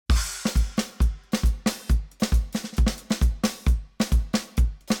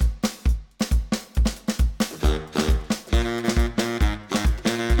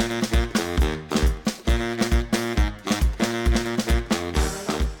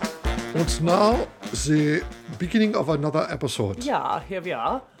Und now, the beginning of another episode. Ja, here we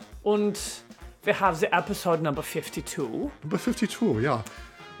are. Und we have the episode number 52. Number 52, yeah.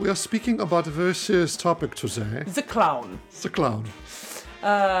 We are speaking about a very serious topic today. The clown. The clown.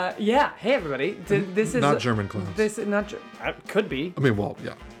 Yeah, hey everybody. This is Not German clowns. This is not could be. I mean, well,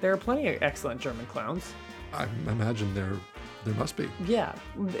 yeah. There are plenty of excellent German clowns. I imagine there must be. Yeah.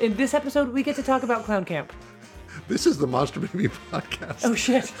 In this episode, we get to talk about clown camp. This is the Monster Baby podcast. Oh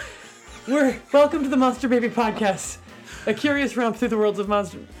shit. Welcome to the Monster Baby podcast, a curious romp through the worlds of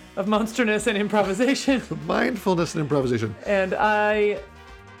monsterness and improvisation. Mindfulness and improvisation. And I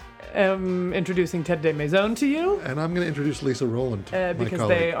am introducing Ted de Maison to you. And I'm going to introduce Lisa Rowland, my because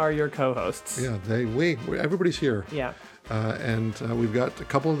colleague. they are your co-hosts. Yeah, everybody's here. Yeah. And we've got a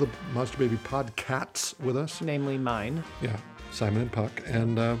couple of the Monster Baby podcats with us. Namely mine. Yeah, Simon and Puck.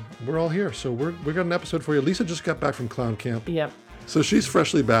 And we're all here. So we got an episode for you. Lisa just got back from clown camp. Yep. So she's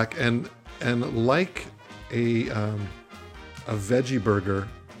freshly back, and like a veggie burger,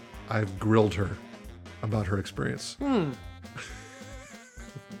 I've grilled her about her experience.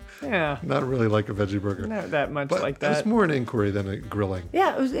 Yeah. Not really like a veggie burger. Not that much But like that. it's more an inquiry than a grilling.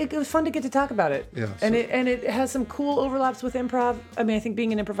 Yeah, it was fun to get to talk about it. Yeah, And so- it has some cool overlaps with improv. I mean, I think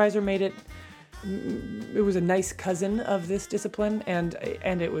being an improviser made it was a nice cousin of this discipline, and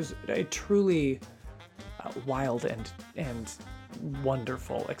it was a truly wild and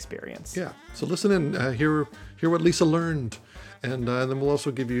wonderful experience. Yeah. So listen in, hear what Lisa learned, and then we'll also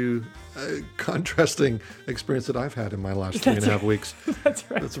give you a contrasting experience that I've had in my last 3.5 weeks.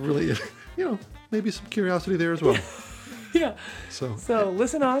 That's right. That's really, maybe some curiosity there as well. Yeah. So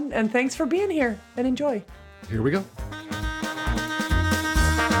Listen on, and thanks for being here, and enjoy. here we go.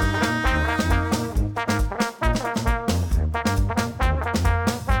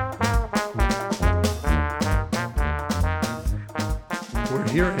 We're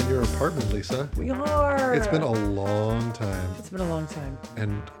here in your apartment, Lisa. We are. It's been a long time, It's been a long time.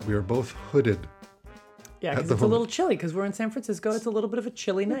 and we are both hooded. Yeah, At because the it's a little moment. chilly, because we're in San Francisco. It's a little bit of a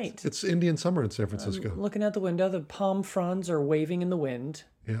chilly night. It's Indian summer in San Francisco. Looking out the window, the palm fronds are waving in the wind.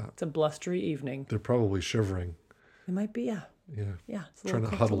 Yeah, It's a blustery evening. they're probably shivering. It might be, yeah. Yeah. Yeah. It's a Trying to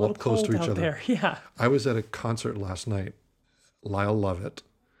it's a huddle little up close to cold each out other. There. Yeah. I was at a concert last night, Lyle Lovett,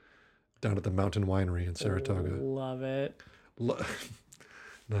 down at the Mountain Winery in Saratoga. Love it.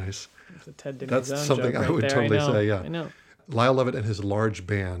 Nice. It's a Ted That's DeMaison something joke I right would there. totally know. say, yeah. I know. Lyle Lovett and his large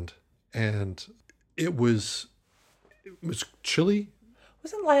band, and it was chilly.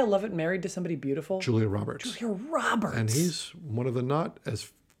 Wasn't Lyle Lovett married to somebody beautiful? Julia Roberts. Julia Roberts. And he's one of the not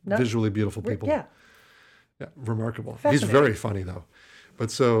as visually beautiful people. Yeah. Yeah, remarkable. He's Fascinating. very funny, though. But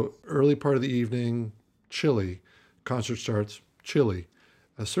so, early part of the evening, chilly. Concert starts, chilly.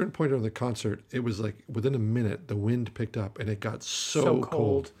 At a certain point during the concert, it was like within a minute, the wind picked up and it got so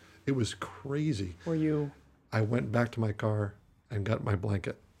cold. It was crazy. Were you? I went back to my car and got my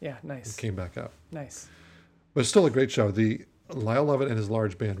blanket, Yeah, nice. came back out. Nice. But it's still a great show. The Lyle Lovett and his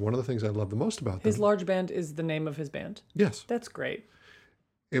large band, one of the things I love the most about them. His large band is the name of his band. Yes. That's great.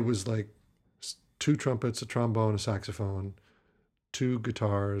 It was like 2 trumpets, a trombone, a saxophone, 2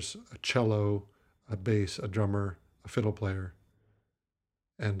 guitars, a cello, a bass, a drummer, a fiddle player,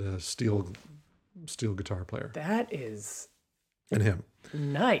 and a steel guitar player. That is And him.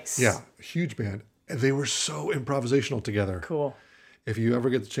 nice. Yeah, huge band. And they were so improvisational together. Cool. If you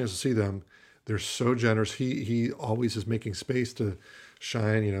ever get the chance to see them, they're so generous. He always is making space to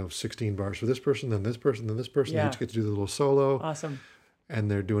shine, 16 bars for this person, then this person, then this person. Yeah. They each get to do the little solo. Awesome. And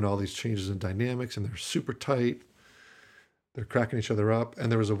they're doing all these changes in dynamics, and they're super tight. They're cracking each other up.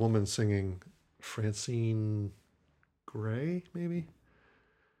 And there was a woman singing, Francine Gray, maybe?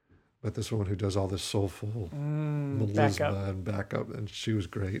 But this woman who does all this soulful melisma backup. and backup, and she was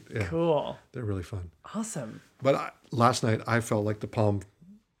great. Yeah, Cool. they're really fun. Awesome. But last night, I felt like the palm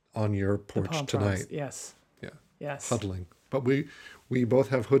on your porch Palm tonight. fronds. Yes. Yeah, Yes. huddling. But we both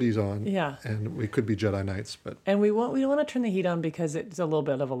have hoodies on. Yeah. And we could be Jedi Knights, but And we don't want to turn the heat on because it's a little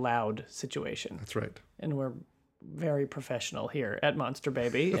bit of a loud situation. that's right. And we're very professional here at Monster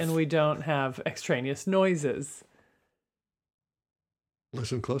Baby, and we don't have extraneous noises.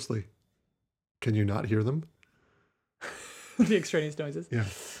 Listen closely. Can you not hear them? The extraneous noises. Yeah.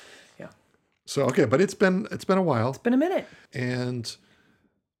 Yeah. So okay, but it's been a while, Been a minute. and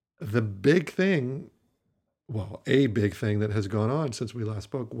the big thing, a big thing that has gone on since we last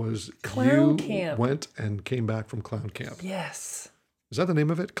spoke was Clown you camp. went and came back from clown camp. Yes. Is that the name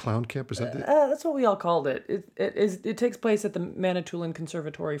of it? Clown camp? Is that the, That's what we all called it. It takes place at the Manitoulin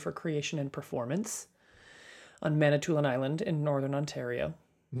Conservatory for Creation and Performance on Manitoulin Island in Northern Ontario.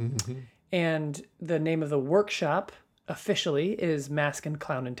 Mm-hmm. And the name of the workshop officially is Mask and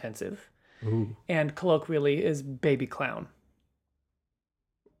Clown Intensive, Ooh. and colloquially is Baby Clown.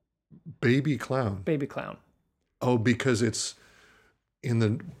 Baby clown. Baby Clown. Oh, because it's in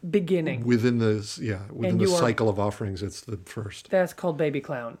the Beginning. within the you are- cycle of offerings. It's the first. That's called Baby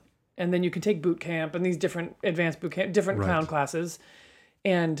Clown. And then you can take boot camp and these different advanced boot camp, different Right. clown classes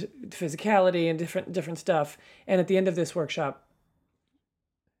and physicality and different stuff. And at the end of this workshop,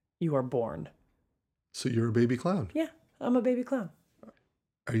 you are born. So you're a baby clown. Yeah, I'm a baby clown.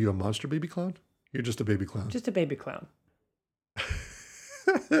 Are you a monster baby clown? You're just a baby clown. Just a baby clown.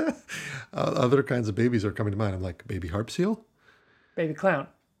 Other kinds of babies are coming to mind. I'm like baby harp seal, Baby clown.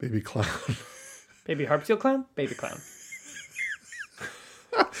 baby clown, Baby harp seal clown. Baby clown.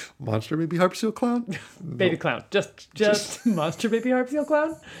 monster baby harp seal clown. Baby clown. Just monster baby harp seal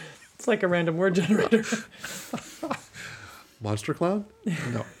clown. It's like a random word generator. Monster clown?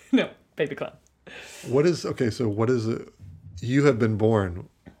 No. No, baby clown. What is okay? So what is it? You have been born.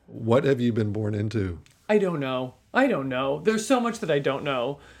 What have you been born into? I don't know. There's so much that I don't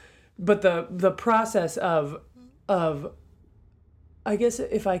know. But the process of I guess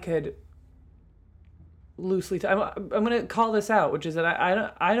if I could loosely I'm going to call this out, which is that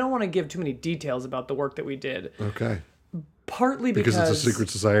I don't want to give too many details about the work that we did. Okay. Partly because Because it's a secret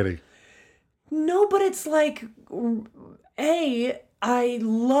society. No, but it's like I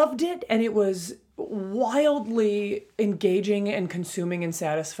loved it, and it was wildly engaging and consuming and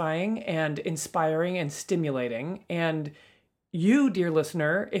satisfying and inspiring and stimulating. And you, dear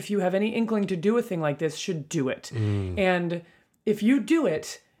listener, if you have any inkling to do a thing like this, should do it. And if you do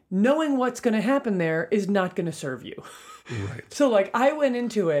it, knowing what's going to happen there is not going to serve you. Right. So like I went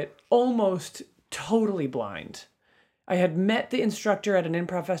into it almost totally blind. I had met the instructor at an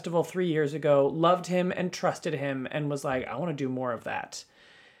improv festival 3 years ago, loved him and trusted him, and was like, I want to do more of that.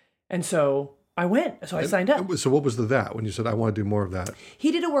 And so I went. So I signed up. So what was that when you said I want to do more of that?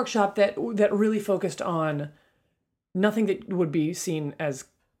 He did a workshop that really focused on nothing that would be seen as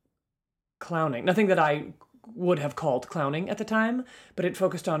clowning, nothing that I would have called clowning at the time, but it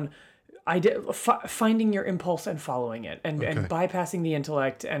focused on finding your impulse and following it, and bypassing the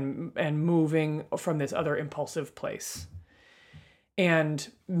intellect and moving from this other impulsive place,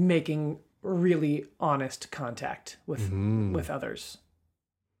 and making really honest contact with others.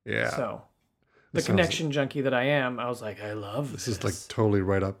 Yeah. So the connection junkie that I am, I was like, I love this. This is like totally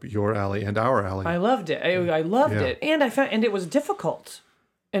right up your alley and our alley. I loved it. I loved it, and and it was difficult,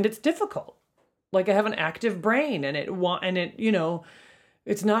 and it's difficult. Like I have an active brain, and it's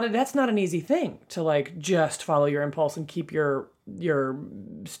that's not an easy thing to like just follow your impulse and keep your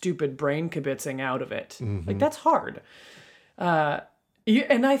stupid brain kibitzing out of it. Like that's hard. And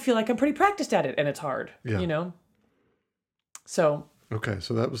I feel like I'm pretty practiced at it, and it's hard. Yeah. So. Okay,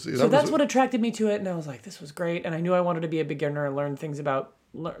 so that's what attracted me to it, and I was like, this was great, and I knew I wanted to be a beginner and learn things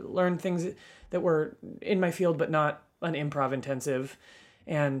that were in my field, but not an improv intensive,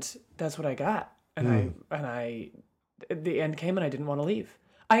 and that's what I got. And the end came, and I didn't want to leave.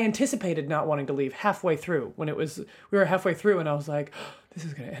 I anticipated not wanting to leave halfway through we were halfway through, and I was like, this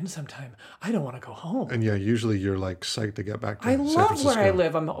is going to end sometime. I don't want to go home. And yeah, usually you're like psyched to get back to San love Francisco. where I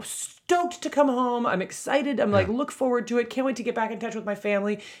live. I'm stoked to come home. I'm excited. I'm like, look forward to it. Can't wait to get back in touch with my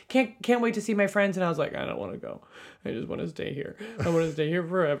family. Can't wait to see my friends. And I was like, I don't want to go. I just want to stay here. I want to stay here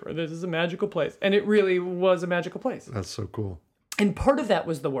forever. This is a magical place. And it really was a magical place. That's so cool. And part of that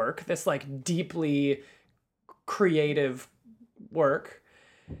was the work, this like deeply creative work.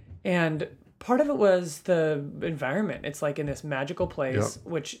 And part of it was the environment. It's like in this magical place,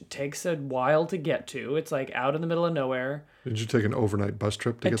 which takes a while to get to. It's like out in the middle of nowhere. Did you take an overnight bus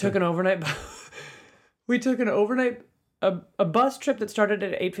trip to get there? We took an overnight, a bus trip that started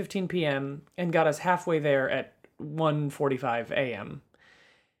at 8:15 p.m. and got us halfway there at 1:45 a.m.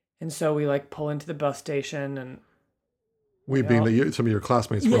 And so we like pull into the bus station, and some of your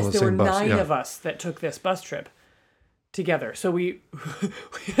classmates were on the there same were bus. 9 of us that took this bus trip together. So we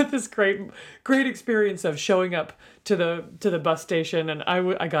had this great experience of showing up to the bus station, and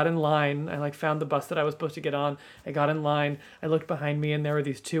I got in line. I like found the bus that I was supposed to get on. I got in line. I looked behind me, and there were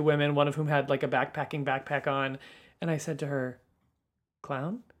these 2 women, one of whom had like a backpack on, and I said to her,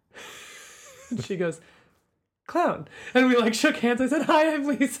 "Clown?" And she goes, "Clown." And we like shook hands. I said, "Hi, I'm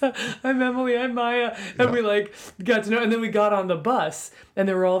Lisa. I'm Emily. I'm Maya." And we like got to know. And then we got on the bus, and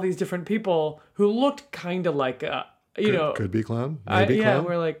there were all these different people who looked kind of like could be clown. Maybe clown.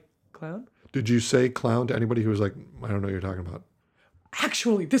 We're like, clown? Did you say clown to anybody who was like, I don't know what you're talking about?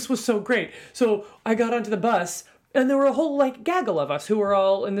 Actually, this was so great. So I got onto the bus, and there were a whole like gaggle of us who were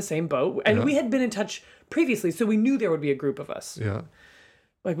all in the same boat. And we had been in touch previously, so we knew there would be a group of us. Yeah.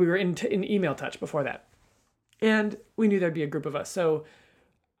 Like we were in email touch before that. And we knew there'd be a group of us. So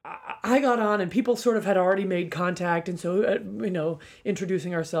I got on, and people sort of had already made contact. And so,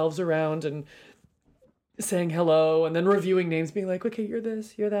 introducing ourselves around and saying hello, and then reviewing names, being like, okay, you're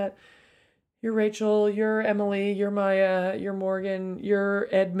this, you're that. You're Rachel, you're Emily, you're Maya, you're Morgan, you're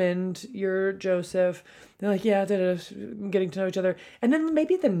Edmund, you're Joseph. They're like, yeah, getting to know each other. And then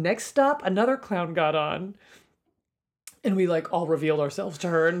maybe the next stop, another clown got on. And we like all revealed ourselves to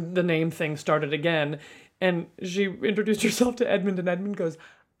her, and the name thing started again. And she introduced herself to Edmund, and Edmund goes,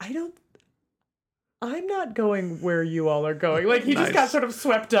 I'm not going where you all are going. Like he just got sort of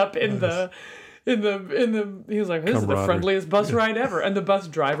swept up in the he was like, this is the friendliest bus ride ever. And the bus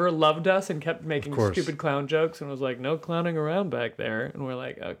driver loved us and kept making stupid clown jokes and was like, no clowning around back there. And we're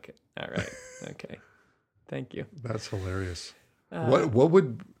like, okay, all right, okay, thank you. That's hilarious. What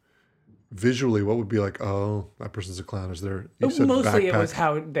would be like, oh, that person's a clown? Is there, you said mostly backpack. It was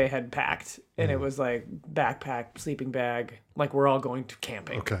how they had packed, and it was like backpack, sleeping bag, like we're all going to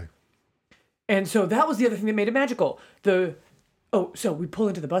camping. Okay. And so that was the other thing that made it magical. So we pull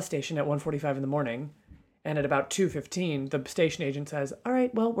into the bus station at 1:45 in the morning, and at about 2:15, the station agent says, all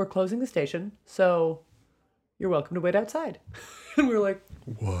right, well, we're closing the station, so you're welcome to wait outside. And we were like,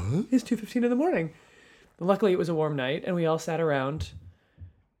 what? It's 2:15 in the morning. But luckily, it was a warm night, and we all sat around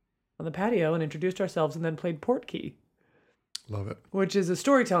on the patio and introduced ourselves and then played Portkey. Love it. Which is a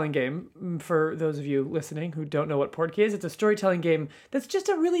storytelling game. For those of you listening who don't know what Portkey is, it's a storytelling game that's just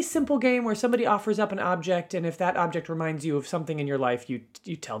a really simple game where somebody offers up an object, and if that object reminds you of something in your life, you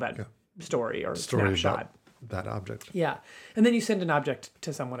tell that story or snapshot. About that object. Yeah. And then you send an object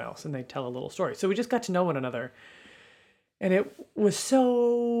to someone else, and they tell a little story. So we just got to know one another. And it was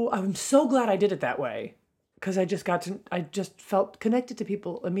I'm so glad I did it that way, because I just felt connected to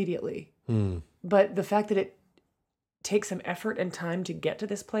people immediately. But the fact that it takes some effort and time to get to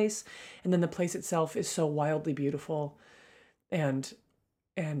this place, and then the place itself is so wildly beautiful, and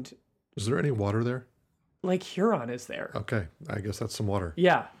is there any water there? Lake Huron is there. Okay, I guess that's some water.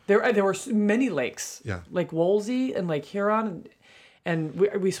 Yeah, there were many lakes. Yeah, Lake Wolsey and Lake Huron, and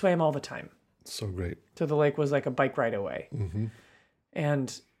we swam all the time. So great. So the lake was like a bike ride away,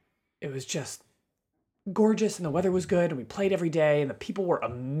 and it was just gorgeous, and the weather was good, and we played every day, and the people were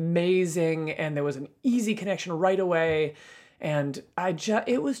amazing, and there was an easy connection right away, and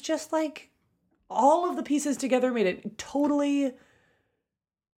it was just like all of the pieces together made it totally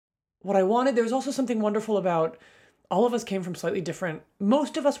what I wanted. There was also something wonderful about all of us came from slightly different,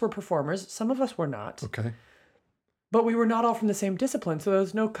 most of us were performers, some of us were not. Okay. But we were not all from the same discipline, so there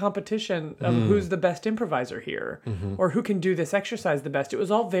was no competition of who's the best improviser here, or who can do this exercise the best. It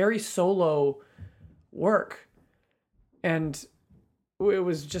was all very solo work, and it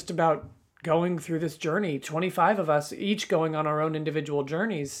was just about going through this journey, 25 of us each going on our own individual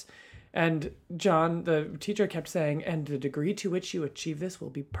journeys. And John, the teacher, kept saying, and the degree to which you achieve this will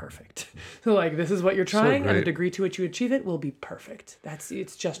be perfect. So like, this is what you're trying, and the degree to which you achieve it will be perfect.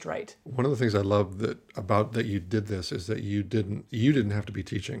 It's just right. One of the things I love that you did this is that you didn't have to be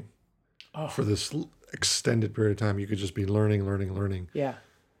teaching for this extended period of time. You could just be learning. Yeah.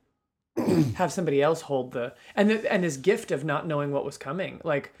 Have somebody else hold and this gift of not knowing what was coming.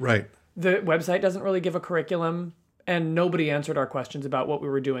 Like, right. The website doesn't really give a curriculum, and nobody answered our questions about what we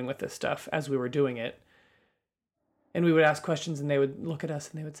were doing with this stuff as we were doing it. And we would ask questions, and they would look at us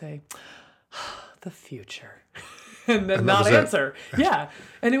and they would say, the future. And then not answer. Yeah.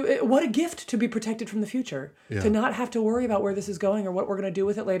 And what a gift to be protected from the future. Yeah. To not have to worry about where this is going, or what we're going to do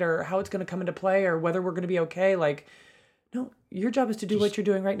with it later, or how it's going to come into play, or whether we're going to be okay. Like, no, your job is to do what you're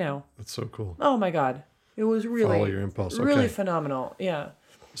doing right now. That's so cool. Oh my God. It was really, follow your impulse. Really phenomenal. Yeah.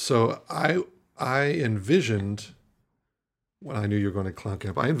 So I envisioned, when I knew you were going to clown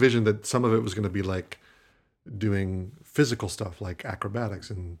camp, I envisioned that some of it was going to be like doing physical stuff like acrobatics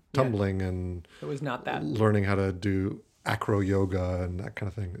and tumbling, and it was not that. Learning how to do acro yoga and that kind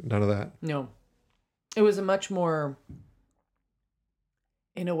of thing. None of that. No. It was a much more,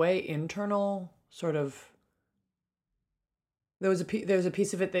 in a way, internal sort of. There's a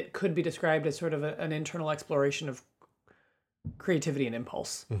piece of it that could be described as sort of an internal exploration of creativity and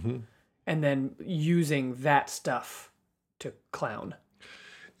impulse, and then using that stuff to clown.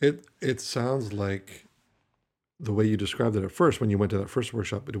 It sounds like the way you described it at first when you went to that first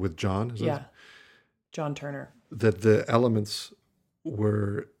workshop with John. John Turner. That the elements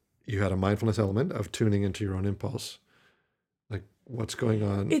were, you had a mindfulness element of tuning into your own impulse. Like, what's going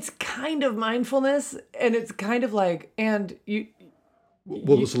on? It's kind of mindfulness, and it's kind of like, and you.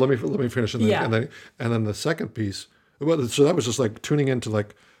 Well, so let me finish, and then the second piece. Well, so that was just like tuning into,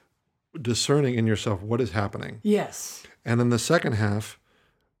 like, discerning in yourself what is happening. Yes. And then the second half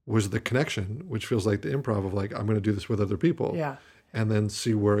was the connection, which feels like the improv of like, I'm going to do this with other people. Yeah. And then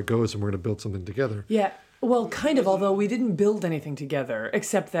see where it goes, and we're going to build something together. Yeah. Well, kind of, although we didn't build anything together,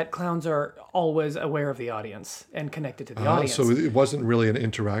 except that clowns are always aware of the audience and connected to the audience. So it wasn't really an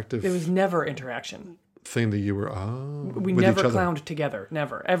interactive It was never interaction. thing that you were We with never each other. clowned together.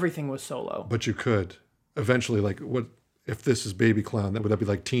 Never. Everything was solo. But you could eventually, like, what if this is baby clown? Would that be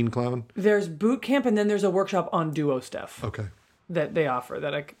like teen clown? There's boot camp, and then there's a workshop on duo stuff Okay, that they offer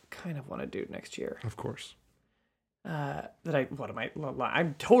that I kind of want to do next year. of course. I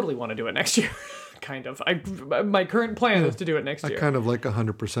totally want to do it next year. Kind of. My current plan is to do it next I year. kind of like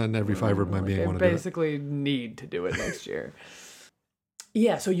 100% every fiber of my being I want to do it. basically need to do it next year.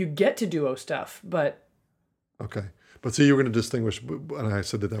 Yeah, so you get to duo stuff, but Okay, but so you were going to distinguish, and I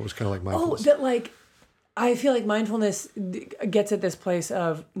said that was kind of like mindfulness. I feel like mindfulness gets at this place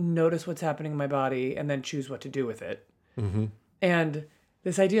of notice what's happening in my body and then choose what to do with it. Mm-hmm. And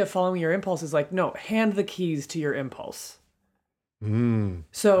this idea of following your impulse is like, no, hand the keys to your impulse.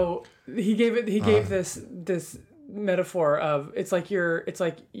 So he gave this metaphor of it's like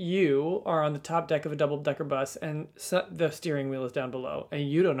you are on the top deck of a double-decker bus and the steering wheel is down below and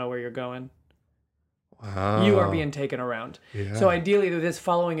you don't know where you're going. Wow. You are being taken around. Yeah. So ideally, with this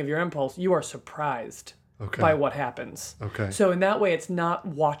following of your impulse, you are surprised by what happens. Okay. So in that way, it's not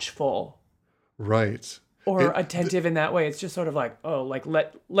watchful Right. or attentive in that way. It's just sort of like, oh, like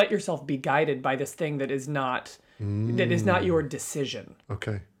let yourself be guided by this thing that is not your decision.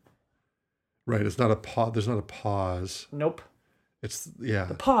 Okay. Right. It's not a pause. There's not a pause. Nope. It's yeah.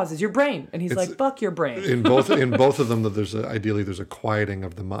 The pause is your brain, and he's like, "Fuck your brain." In both of them, that ideally there's a quieting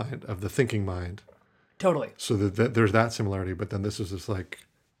of the mind, of the thinking mind. Totally. So that there's that similarity, but then this is just like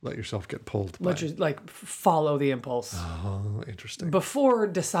let yourself get pulled. Let you follow the impulse Oh, interesting. before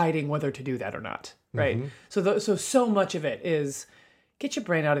deciding whether to do that or not. Right. Mm-hmm. So much of it is get your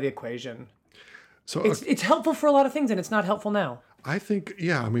brain out of the equation. So It's helpful for a lot of things, and it's not helpful now. I think,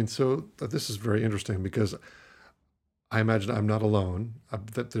 yeah, I mean, so this is very interesting because I imagine I'm not alone,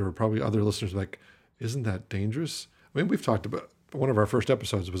 that there were probably other listeners like, isn't that dangerous? I mean, we've talked about, one of our first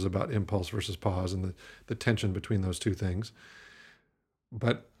episodes was about impulse versus pause and the tension between those two things.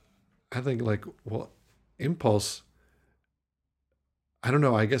 But I think like, well, impulse, I don't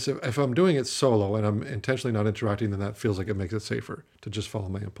know, I guess if I'm doing it solo and I'm intentionally not interacting, then that feels like it makes it safer to just follow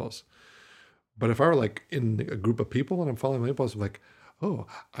my impulse. But if I were like in a group of people and I'm following my impulse, I'm like, oh,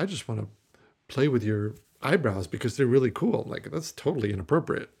 I just want to play with your eyebrows because they're really cool. Like, that's totally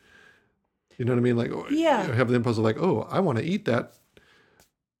inappropriate. You know what I mean? Like, Yeah. I have the impulse of like, oh, I want to eat that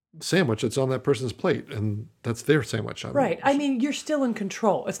sandwich that's on that person's plate, and that's their sandwich. Right. I mean, you're still in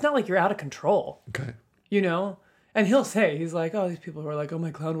control. It's not like you're out of control, Okay. you know? And he's like, oh, these people who are like, oh,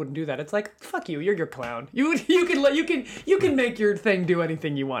 my clown wouldn't do that. It's like, fuck you. You're your clown. You can make your thing do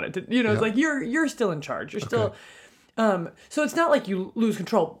anything you want it to. You know, it's like you're still in charge. You're still. So it's not like you lose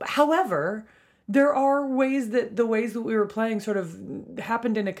control. However, there are ways that the ways that we were playing sort of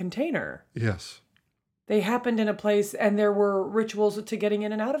happened in a container. Yes. They happened in a place, and there were rituals to getting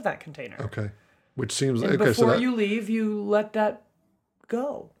in and out of that container. Okay. Which seems And okay. before So that, you leave, you let that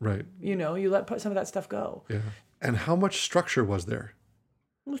go. right. You know, you let some of that stuff go. Yeah. And how much structure was there?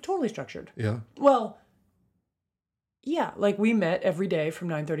 It was totally structured. Yeah. Well, yeah, like we met every day from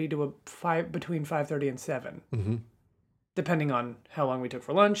 9:30 to between 5:30 and 7. Mm-hmm. Depending on how long we took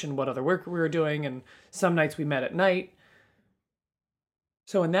for lunch and what other work we were doing, and some nights we met at night.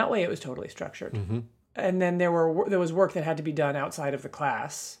 So in that way, it was totally structured. Mm-hmm. And then there was work that had to be done outside of the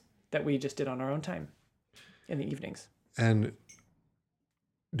class that we just did on our own time in the evenings. And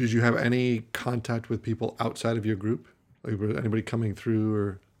did you have any contact with people outside of your group? Like, was anybody coming through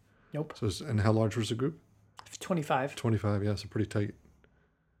or? Nope. And how large was the group? 25. 25, yeah, so pretty tight.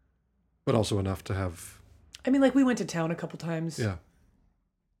 But also enough to have. I mean, like we went to town a couple times. Yeah.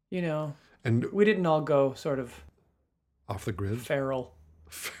 You know, And we didn't all go sort of off the grid? feral.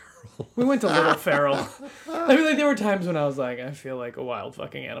 Feral. We went to Little Feral. I mean, like there were times when I was like, I feel like a wild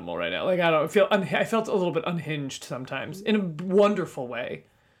fucking animal right now. Like I felt a little bit unhinged sometimes in a wonderful way.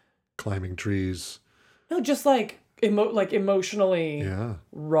 Climbing trees. No, just like emotionally Yeah.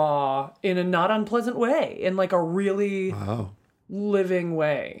 raw in a not unpleasant way, in like a really Wow. living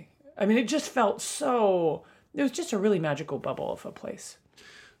way. I mean, it just felt so. It was just a really magical bubble of a place.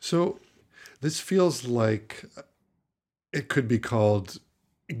 So this feels like it could be called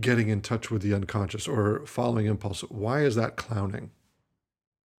getting in touch with the unconscious or following impulse. Why is that clowning?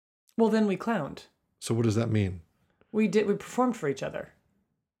 Well, then we clowned. So what does that mean? We performed for each other.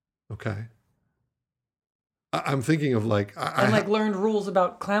 Okay. I'm thinking of like... And learned rules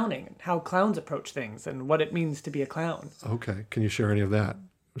about clowning and how clowns approach things and what it means to be a clown. Okay. Can you share any of that?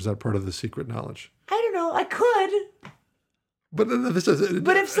 is that part of the secret knowledge? I don't know. I could. But this is.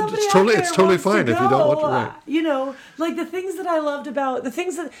 But if somebody it's totally, out there it's totally wants to fine if you don't want to. Right. you know, like the things that I loved about the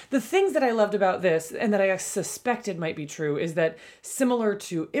things that I loved about this, and that I suspected might be true, is that similar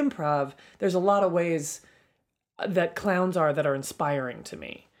to improv, there's a lot of ways that clowns are that are inspiring to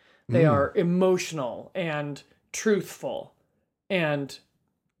me. They are emotional and truthful, and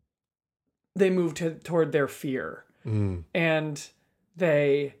they move toward their fear, and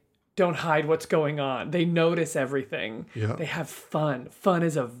they don't hide what's going on. They notice everything. Yeah. They have fun. Fun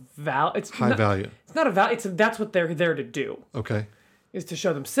is a It's High value. It's not a value. That's what they're there to do. Okay. Is to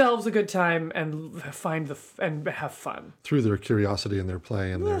show themselves a good time and and have fun Through their curiosity and their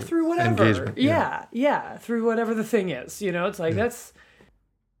play and their through whatever engagement. Yeah, through whatever the thing is. It's like that's.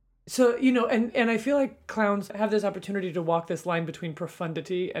 So, and I feel like clowns have this opportunity to walk this line between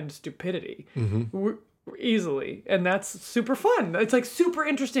profundity and stupidity easily. And that's super fun. It's like super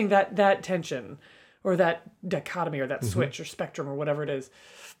interesting, that tension or that dichotomy or that switch or spectrum or whatever it is.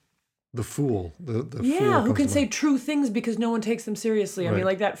 The fool. The Yeah, fool who can comes say true things because no one takes them seriously. I mean,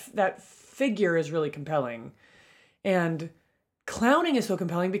 Right. like that figure is really compelling. And clowning is so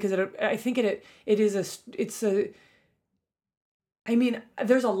compelling because I think I mean,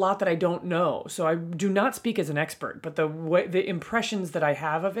 there's a lot that I don't know, so I do not speak as an expert, but the impressions that I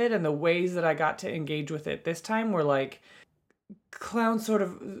have of it and the ways that I got to engage with it this time were like clowns sort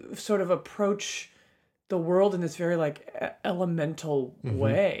of approach the world in this very like elemental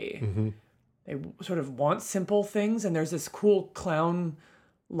way. They sort of want simple things, and there's this cool clown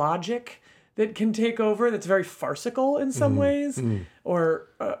logic that can take over that's very farcical in some ways, or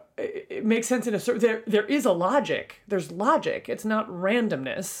it makes sense in a certain. There is a logic. There's logic. It's not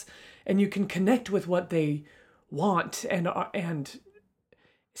randomness, and you can connect with what they want and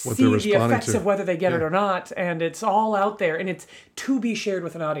What see they're the responding effects to. of whether they get it Yeah. or not, and it's all out there, and it's to be shared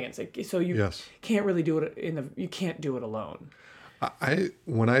with an audience. So you Yes. can't really do it you can't do it alone.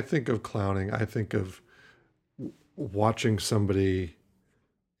 When I think of clowning, I think of watching somebody,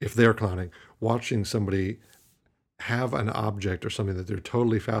 if they're clowning, watching somebody have an object or something that they're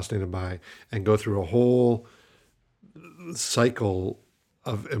totally fascinated by and go through a whole cycle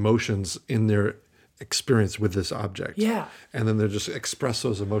of emotions in their experience with this object. Yeah. And then they just express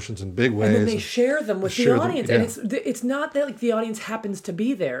those emotions in big ways. And then they share them with the share them, audience. yeah. And it's not that like the audience happens to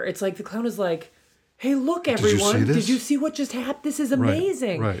be there. It's like the clown is like, hey, look, you see everyone. this? Did you see what just happened? This is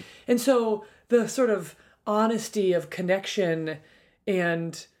amazing. right. And so the sort of honesty of connection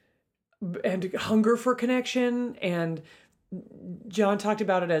and hunger for connection, and John talked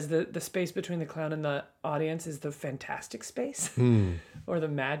about it as the space between the clown and the audience is the fantastic space or the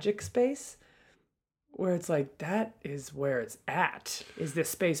magic space, where it's like that is where it's at, is this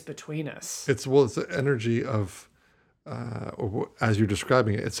space between us. It's the energy of, or as you're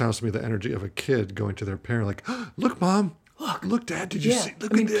describing it, it sounds to me the energy of a kid going to their parent like, look, Mom, look, Dad, did you see?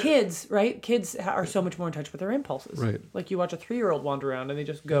 Look I mean, at that. kids, right? Kids are so much more in touch with their impulses. Right. Like you watch a 3-year-old wander around and they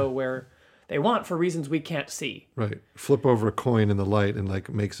just go where they want for reasons we can't see. Right. Flip over a coin in the light and like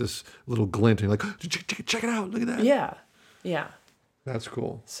makes this little glint and you're like, check it out. Look at that. Yeah. Yeah. That's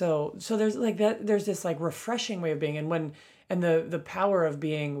cool. So there's like that. There's this like refreshing way of being, and the power of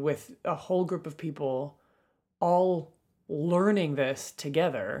being with a whole group of people, all learning this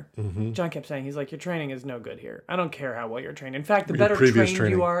together. John kept saying, he's like, your training is no good here. I don't care how well you're trained. In fact, the better previous trained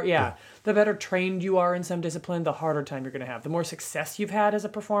training. you are, the better trained you are in some discipline, the harder time you're going to have. The more success you've had as a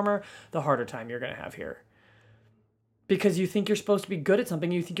performer, the harder time you're going to have here. Because you think you're supposed to be good at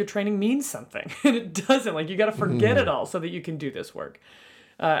something, you think your training means something, and it doesn't. Like you got to forget it all so that you can do this work,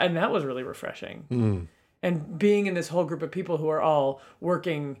 and that was really refreshing. And being in this whole group of people who are all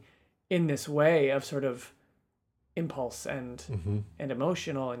working in this way of sort of impulse and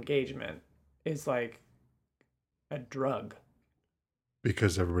emotional engagement is like a drug.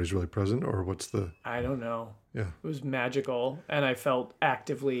 Because everybody's really present, or what's the? I don't know. Yeah. It was magical, and I felt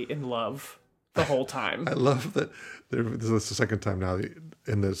actively in love the whole time. I love that. This is the second time now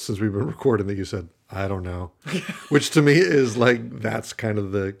in this since we've been recording that you said, I don't know, which to me is like that's kind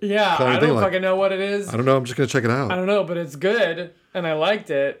of the Yeah, kind I of don't thing, like, fucking know what it is. I don't know. I'm just gonna check it out. I don't know, but it's good, and I liked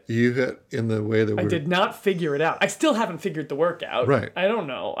it. You hit in the way that I did not figure it out. I still haven't figured the work out. Right. I don't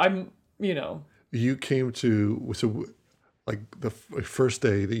know. You came to like the first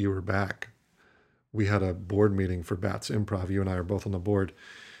day that you were back. We had a board meeting for Bats Improv. You and I are both on the board,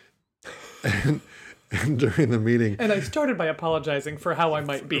 and during the meeting, And I started by apologizing for how I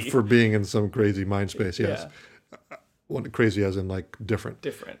might be. for being in some crazy mind space. Yes, One crazy as in like different.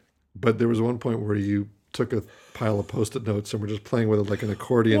 Different. But there was one point where you took a pile of Post-it notes and were just playing with it like an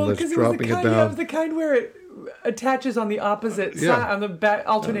accordion, that's because dropping it down. it was the kind where attaches on the opposite Yeah. side, on the back,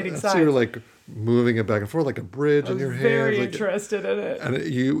 alternating So sides. you're like moving it back and forth like a bridge I in was your very hands. interested in it.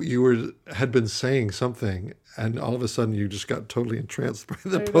 And had been saying something, and all of a sudden you just got totally entranced by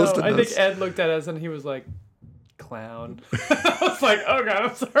the I know. Post-it I think notes. Ed looked at us and he was like, clown. I was like, oh God,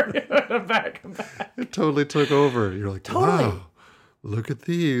 I'm sorry. I'm back. It totally took over. You're like, Totally. wow, look at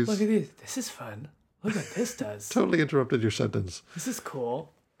these. Look at these. This is fun. Look what this does. Totally interrupted your sentence. This is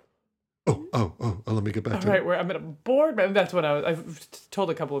cool. Oh, let me get back All to right, it. where I'm at a board, and that's when I've told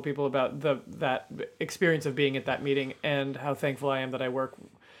a couple of people about that experience of being at that meeting and how thankful I am that I work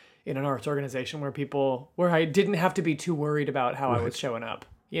in an arts organization where I didn't have to be too worried about how I was showing up.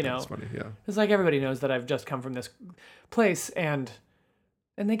 You know, That's funny, yeah. it's like everybody knows that I've just come from this place and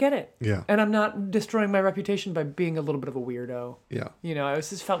they get it. Yeah, And I'm not destroying my reputation by being a little bit of a weirdo. yeah. You know, I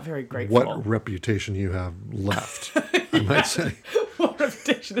just felt very grateful. What reputation you have left, I might say. What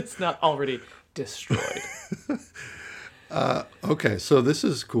reputation is not already destroyed? Okay, so this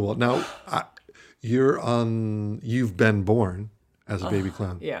is cool. Now, you've been born as a baby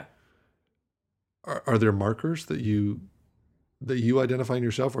clown. Yeah. Are there markers that you identify in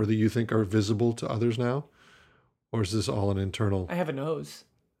yourself or that you think are visible to others now? Or is this all an internal? I have a nose.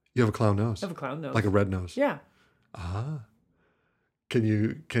 You have a clown nose. I have a clown nose. Like a red nose. Yeah. Ah. Can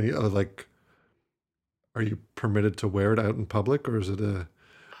you like, are you permitted to wear it out in public, or is it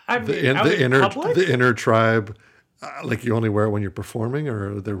Out the in public? inner tribe? Like you only wear it when you're performing,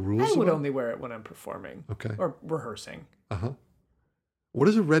 or are there rules? I would about it? only wear it when I'm performing Okay. or rehearsing. What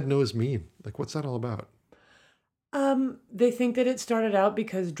does a red nose mean? Like, what's that all about? They think that it started out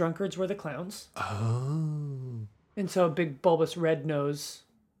because drunkards were the clowns. Oh. And so a big bulbous red nose,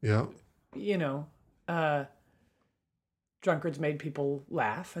 Yeah. you know, drunkards made people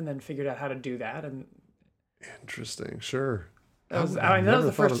laugh and then figured out how to do that. And Interesting. Sure. that was I've the never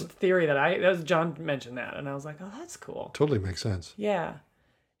thought first of- theory that was John mentioned that. And I was like, oh, that's cool. Totally makes sense. Yeah.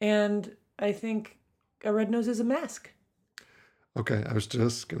 And I think a red nose is a mask. Okay, I was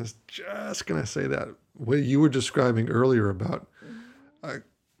just gonna say that what you were describing earlier about a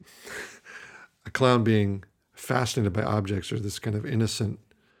clown being fascinated by objects or this kind of innocent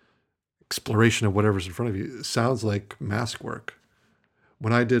exploration of whatever's in front of you sounds like mask work.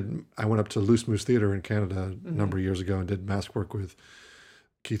 When I went up to Loose Moose Theatre in Canada a number of years ago and did mask work with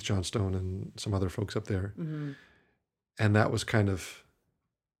Keith Johnstone and some other folks up there, and that was kind of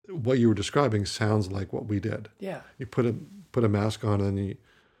what you were describing. Sounds like what we did. Yeah. You put a mask on and you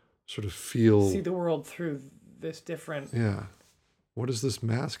sort of feel, See the world through this different. yeah, what does this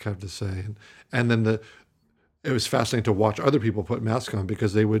mask have to say? And then it was fascinating to watch other people put masks on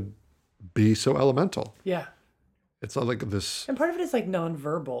because they would be so elemental. Yeah. It's not like this. And part of it is like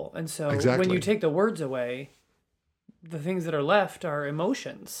nonverbal. And so when Exactly. you take the words away, the things that are left are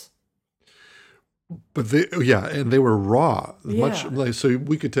emotions. But and they were raw. Much Yeah. like, so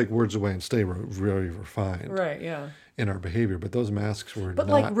we could take words away and stay very refined Right, yeah. in our behavior. But those masks were But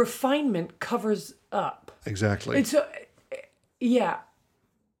not like refinement covers up. exactly. It's yeah.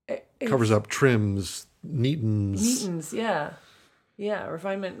 Covers up, trims, neatens. Neatens, yeah. Yeah,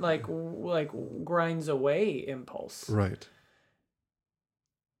 refinement like grinds away impulse. Right.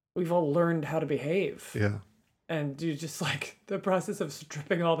 We've all learned how to behave. Yeah. And you just like the process of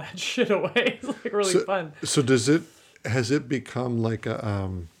stripping all that shit away is like really fun. So has it become like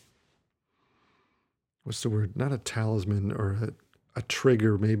a what's the word? Not a talisman or a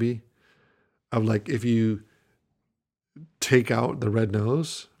trigger maybe of like if you take out the red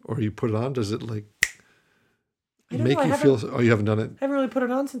nose or you put it on, does it like I don't make know, I you haven't- feel? Oh, you haven't done it, I haven't really put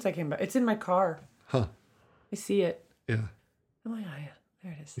it on since I came back. It's in my car. huh? I see it. Yeah. I'm like, oh yeah,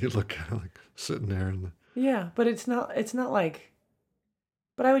 there it is. You look at it like sitting there and Yeah, but it's not like,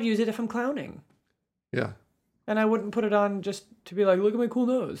 but I would use it if I'm clowning. yeah. And I wouldn't put it on just to be like, look at my cool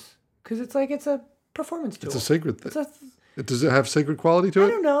nose. Because it's like, it's a performance tool. It's a sacred thing. It's a, Does it have sacred quality to I it?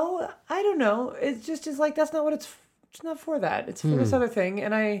 don't know. It just is like, that's not what it's not for that. It's for this other thing.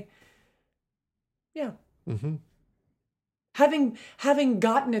 And yeah. Mm-hmm. Having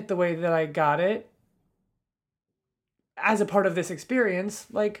gotten it the way that I got it as a part of this experience,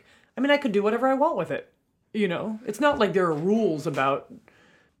 like, I mean, I could do whatever I want with it. You know, it's not like there are rules about.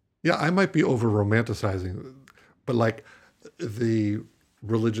 Yeah, I might be over romanticizing, but like the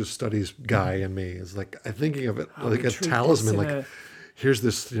religious studies guy in me is like I'm thinking of it like we a treat talisman. this in Like here's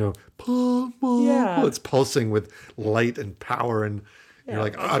this, Yeah. it's pulsing with light and power, and you're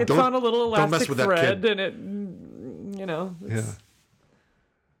like, it's on a little don't mess elastic with that thread, kid. and it, you know, it's,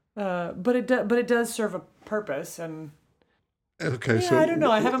 Yeah. but it does serve a purpose, and Okay, yeah, so I don't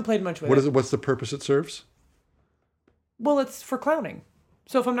know. I haven't played much with What it. is it? What's the purpose it serves? Well, it's for clowning.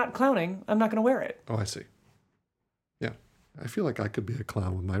 So if I'm not clowning, I'm not going to wear it. Oh, I see. I feel like I could be a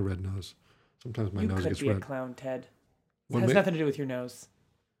clown with my red nose. Sometimes my You nose could gets be a red. clown, Ted. It What has ma- nothing to do with your nose.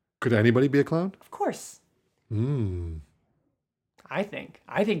 Could anybody be a clown? Of course. Hmm. I think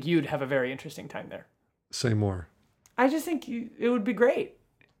you'd have a very interesting time there. Say more. I just think it would be great.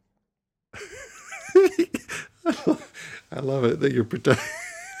 I love it that you're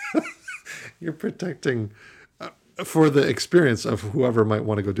protecting for the experience of whoever might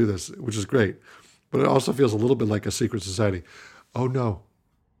want to go do this, which is great. But it also feels a little bit like a secret society. Oh no,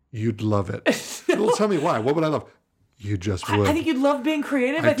 you'd love it. Well, tell me why. What would I love? You just would. I think you'd love being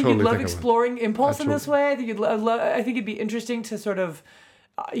creative. I think totally you'd love think I would. exploring impulse in this way. I think I think it'd be interesting to sort of,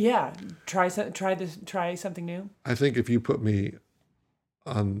 try something new. I think if you put me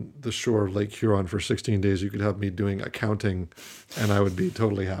on the shore of Lake Huron for 16 days, you could have me doing accounting, and I would be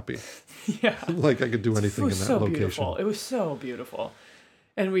totally happy. Yeah. Like I could do anything in that so location. beautiful. It was so beautiful,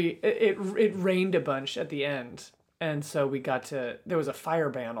 and it rained a bunch at the end, and so there was a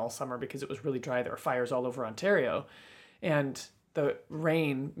fire ban all summer because it was really dry. There were fires all over Ontario, and the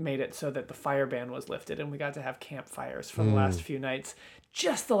rain made it so that the fire ban was lifted, and we got to have campfires for the last few nights,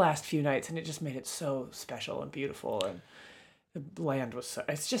 just the last few nights, and it just made it so special and beautiful. And the land was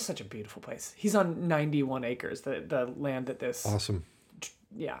it's just such a beautiful place. He's on 91 acres, the land that this. Awesome.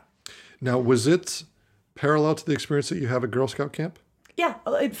 Yeah. Now, was it parallel to the experience that you have at Girl Scout camp? Yeah,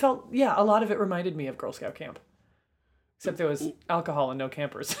 it felt, a lot of it reminded me of Girl Scout camp. Except there was alcohol and no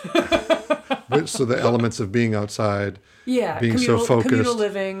campers. So the elements of being outside, Yeah, being so focused. communal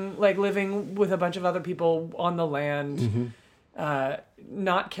living, like living with a bunch of other people on the land, Mm-hmm.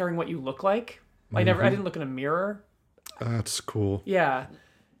 Not caring what you look like. I didn't look in a mirror. That's cool. Yeah.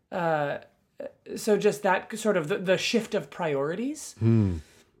 So just that sort of the shift of priorities,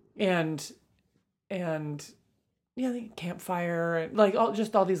 and the campfire, like all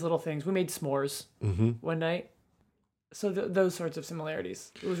these little things. We made s'mores one night. So those sorts of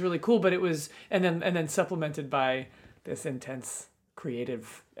similarities. It was really cool, but it was and then supplemented by this intense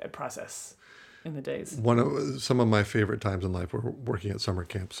creative process in the days. Some of my favorite times in life were working at summer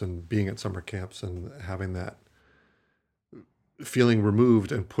camps and being at summer camps and having that feeling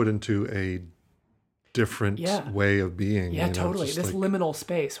removed and put into a different way of being. Yeah, you know, totally. just This like, liminal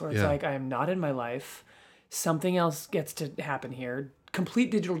space where it's like I am not in my life. Something else gets to happen here.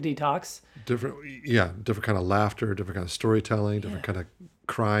 Complete digital detox. different kind of laughter, different kind of storytelling, different kind of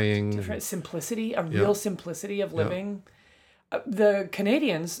crying. Different simplicity, real simplicity of living. The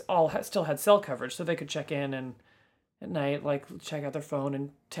Canadians all still had cell coverage, so they could check in and at night, like check out their phone and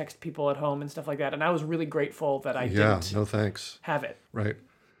text people at home and stuff like that. And I was really grateful that I didn't no thanks. have it. Right.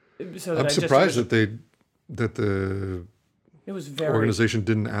 So that I'm surprised that the it was very organization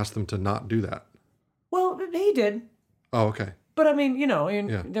didn't ask them to not do that. well. He did, Oh, okay. but I mean,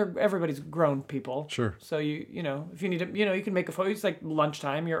 everybody's grown people. Sure. So if you need to, you can make a phone. It's like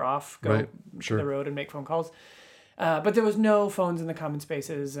lunchtime. You're off. Go Right. to Sure. the road and make phone calls. But there was no phones in the common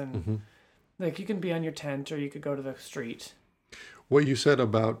spaces, and like you can be on your tent or you could go to the street. What you said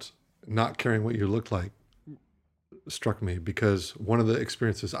about not caring what you looked like struck me because one of the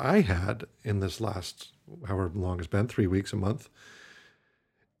experiences I had in this last, however long it's been, 3 weeks, a month,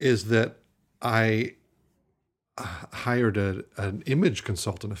 is that I hired an image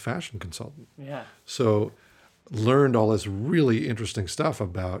consultant, a fashion consultant. Yeah. So learned all this really interesting stuff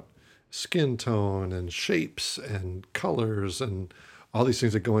about skin tone and shapes and colors and all these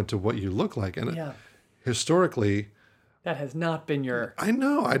things that go into what you look like. And historically, that has not been your. I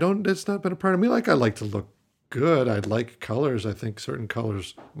know, it's not been a part of me. Like I like to look good. I like colors. I think certain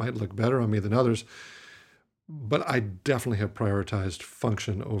colors might look better on me than others. But I definitely have prioritized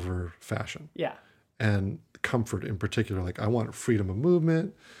function over fashion. Yeah. And comfort in particular. Like I want freedom of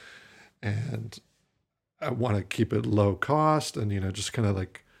movement and I want to keep it low cost and, just kind of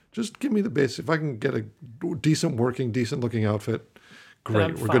like, just give me the basics. If I can get a decent looking outfit,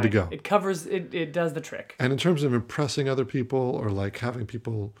 great. We're good to go. It covers, it does the trick. And in terms of impressing other people or like having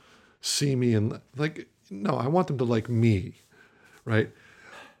people see me and like, no, I want them to like me. Right.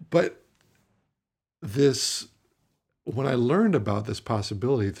 But when I learned about this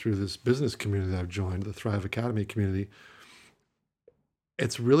possibility through this business community that I've joined, the Thrive Academy community,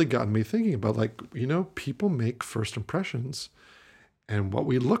 it's really gotten me thinking about like, people make first impressions and what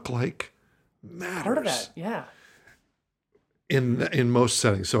we look like matters. Part of that, yeah. In most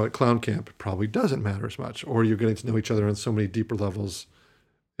settings. So at clown camp, it probably doesn't matter as much, or you're getting to know each other on so many deeper levels.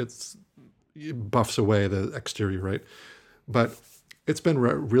 It buffs away the exterior, right? But it's been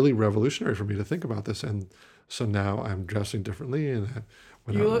really revolutionary for me to think about this. And so now I'm dressing differently. And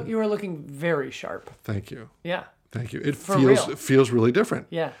you are looking very sharp. Thank you. Yeah. Thank you. It real. feels really different.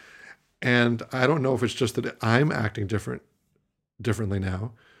 Yeah. And I don't know if it's just that I'm acting different differently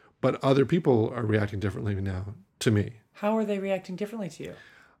now, but other people are reacting differently now to me. How are they reacting differently to you?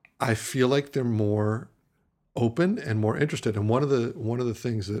 I feel like they're more open and more interested. And one of the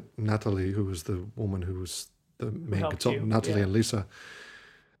things that Natalie, who was the woman who was the main helped consultant, you, Natalie yeah. and Lisa,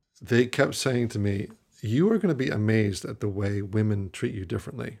 they kept saying to me, "You are going to be amazed at the way women treat you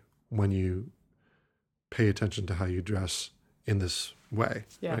differently when you pay attention to how you dress in this way."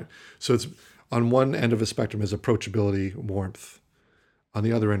 Yeah. Right? So it's on one end of a spectrum is approachability, warmth. On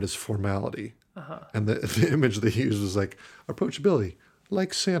the other end is formality. And the image they used was like approachability,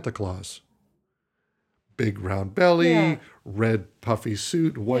 like Santa Claus. Big round belly, Yeah. red puffy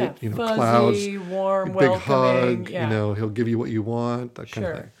suit, white, Yeah, clouds, fuzzy, warm, big welcoming. hug, Yeah. he'll give you what you want, that kind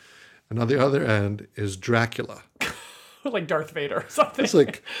of Sure. thing. And on the other end is Dracula. Like Darth Vader or something. It's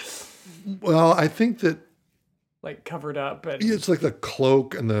like, well, I think that like covered up and it's like the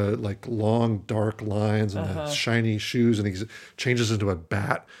cloak and the like long dark lines and the shiny shoes, and he changes into a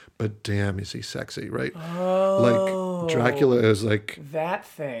bat. But damn, is he sexy, right? Like Dracula is like that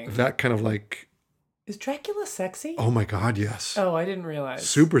thing. that kind of like, Is Dracula sexy? oh my God, yes. Oh, I didn't realize.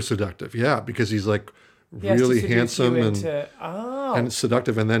 Super seductive, yeah, because he's like He has to really seduce handsome you and into,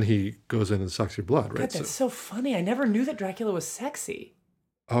 seductive, and then he goes in and sucks your blood, God, right? that's so funny. I never knew that Dracula was sexy.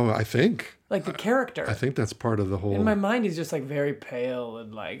 I think Like the character. I think that's part of the whole. In my mind, he's just like very pale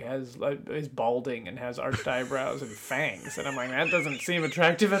and like is balding and has arched eyebrows and fangs, and I'm like, that doesn't seem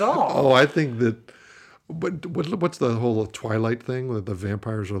attractive at all. Oh, I think that. But what's the whole Twilight thing where the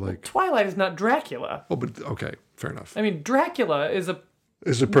vampires are like? Twilight is not Dracula. Oh, but okay, fair enough. I mean, Dracula is a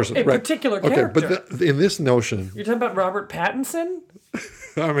Is a person, a right? particular Okay, character. but in this notion, You're talking about Robert Pattinson?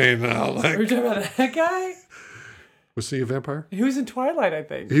 I mean, Are you talking about that guy? was he a vampire? He was in Twilight, I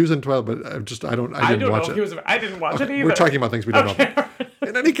think. He was in Twilight, but I didn't I don't watch know it. if he was. I didn't watch it either. We're talking about things we don't know.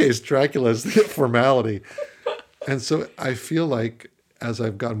 In any case, Dracula is the formality. And so I feel like as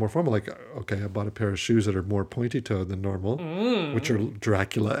I've gotten more formal, like, okay, I bought a pair of shoes that are more pointy-toed than normal, which are Which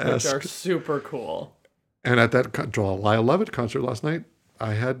Dracula-esque. are super cool. And at that Lyle Lovett concert last night,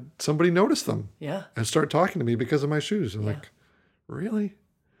 I had somebody notice them Yeah. and start talking to me because of my shoes. I'm like, really?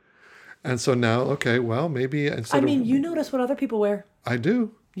 And so now, okay, well, maybe instead You notice what other people wear. I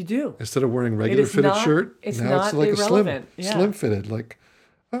do. You do. Instead of wearing regular is fitted not- shirt, it's now it's not like irrelevant. a Yeah. slim fitted. Like,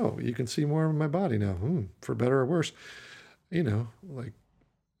 oh, you can see more of my body now, for better or worse. Like,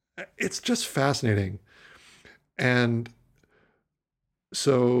 it's just fascinating. And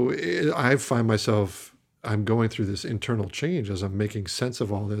so I find myself, I'm going through this internal change as I'm making sense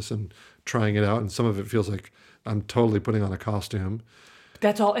of all this and trying it out. And some of it feels like I'm totally putting on a costume.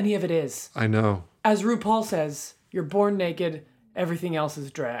 That's all any of it is. I know. As RuPaul says, you're born naked, everything else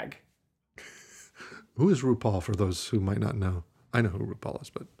is drag. Who is RuPaul for those who might not know? I know who RuPaul is,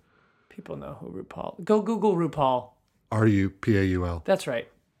 but People know who RuPaul. Go Google RuPaul. RuPaul. That's right.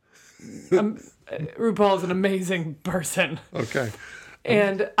 RuPaul is an amazing person. Okay.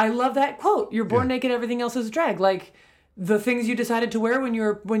 And I love that quote. You're born naked, everything else is drag. Like the things you decided to wear when you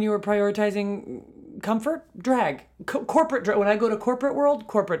were prioritizing comfort, drag. Corporate drag. When I go to corporate world,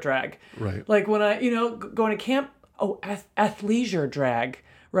 corporate drag. Right. Like when I, going to camp, athleisure drag.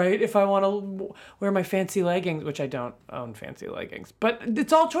 Right? If I want to wear my fancy leggings, which I don't own fancy leggings, but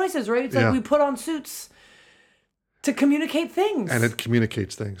it's all choices, right? It's like we put on suits to communicate things. And it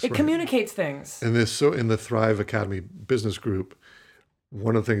communicates things. It communicates things. And in the Thrive Academy business group,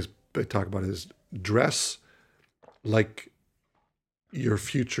 one of the things they talk about is dress like your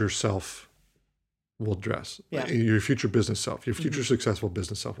future self will dress. Yeah. Your future business self, your future successful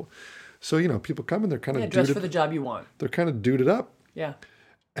business self will. So, people come and they're kind of Dress duded, for the job you want. they're kind of duded up. Yeah.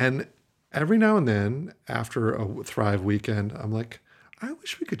 And every now and then after a Thrive weekend, I'm like, I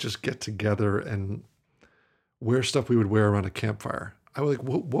wish we could just get together and wear stuff we would wear around a campfire. I was like,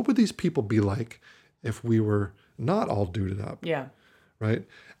 what would these people be like if we were not all duded up? Yeah. Right?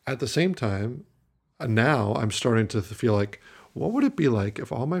 At the same time, now I'm starting to feel like, what would it be like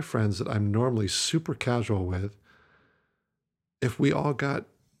if all my friends that I'm normally super casual with, if we all got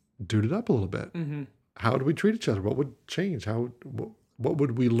duded up a little bit? Mm-hmm. How would we treat each other? What would change? What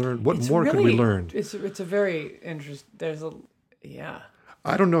would we learn? What more could we learn? It's a very interesting.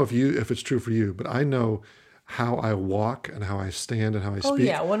 I don't know if it's true for you, but I know how I walk and how I stand and how I speak. Oh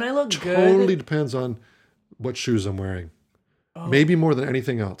yeah, when I look totally good. depends on what shoes I'm wearing. Maybe more than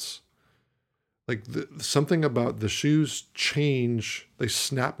anything else. Like something about the shoes change. They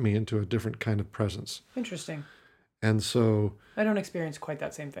snap me into a different kind of presence. Interesting. And so, I don't experience quite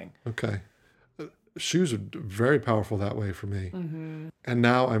that same thing. okay. Shoes are very powerful that way for me. Mm-hmm. And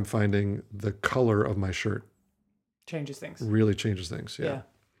now I'm finding the color of my shirt Changes things. really changes things. Yeah.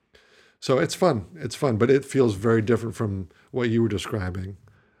 So it's fun. It's fun, but it feels very different from what you were describing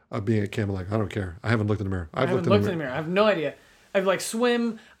of being at camp. Like, I don't care. I haven't looked in the mirror. I haven't looked in the mirror. I have no idea. I've like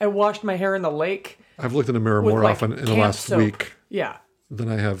swim. I washed my hair in the lake. I've looked in the mirror with, more like, often in the camp last soap. week Yeah. than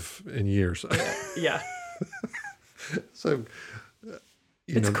I have in years. Yeah. So,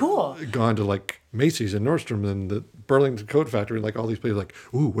 It's cool. Gone to like Macy's and Nordstrom and the Burlington Coat Factory, like all these places. Like,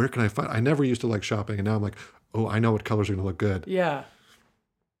 ooh, where can I find? I never used to like shopping, and now I'm like, oh, I know what colors are going to look good. Yeah.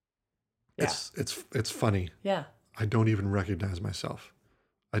 Yeah. It's funny. Yeah. I don't even recognize myself.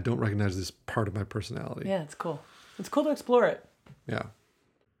 I don't recognize this part of my personality. Yeah, it's cool. It's cool to explore it. Yeah.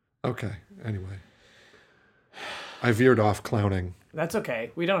 Okay. Anyway, I veered off clowning. That's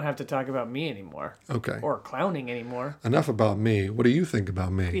okay. We don't have to talk about me anymore. Okay. Or clowning anymore. Enough about me. What do you think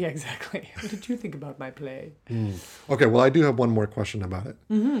about me? Yeah, exactly. What did you think about my play? Okay. Well, I do have one more question about it,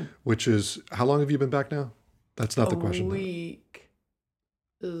 which is, how long have you been back now? That's not the question. A week.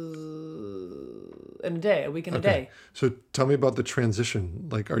 In a day. A week and a Okay. day. So tell me about the transition.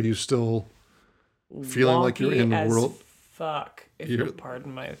 Like, are you still feeling like you're in the Wonky as world? Fuck, if you'll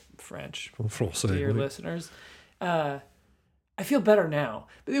pardon my French, For dear listeners. I feel better now,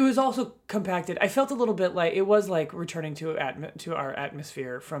 but it was also compacted. I felt a little bit like it was like returning to our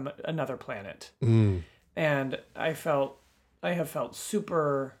atmosphere from another planet, and I have felt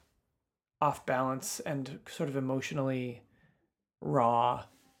super off balance and sort of emotionally raw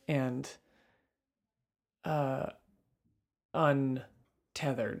and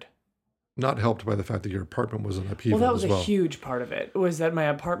untethered. Not helped by the fact that your apartment was an upheaval Well, that was as well. a huge part of it. Was that my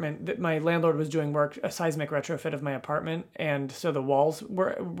apartment? That my landlord was doing work, a seismic retrofit of my apartment, and so the walls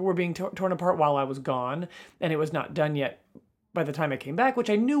were being torn apart while I was gone, and it was not done yet by the time I came back, which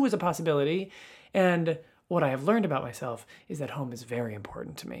I knew was a possibility. And what I have learned about myself is that home is very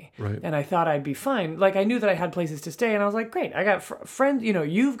important to me. Right. And I thought I'd be fine. Like, I knew that I had places to stay, and I was like, great. I got friends. You know,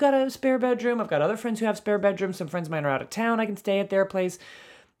 you've got a spare bedroom. I've got other friends who have spare bedrooms. Some friends of mine are out of town. I can stay at their place.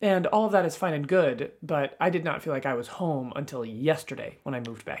 And all of that is fine and good, but I did not feel like I was home until yesterday when I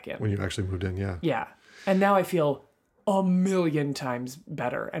moved back in. When you actually moved in, yeah. Yeah. And now I feel a million times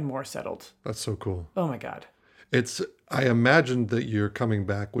better and more settled. That's so cool. Oh my God. I imagined that your coming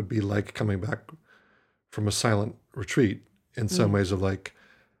back would be like coming back from a silent retreat in some ways of like,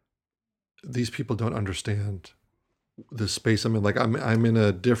 these people don't understand the space I'm in. Like I'm in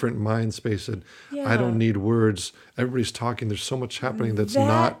a different mind space and I don't need words. Everybody's talking. There's so much happening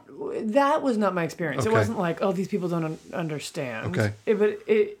That was not my experience. Okay. It wasn't like, oh, these people don't understand. Okay.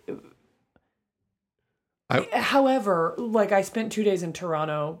 However, like I spent 2 days in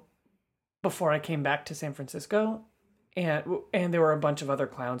Toronto before I came back to San Francisco, and there were a bunch of other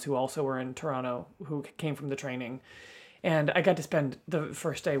clowns who also were in Toronto who came from the training, and I got to spend the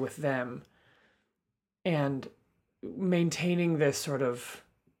first day with them, and maintaining this sort of,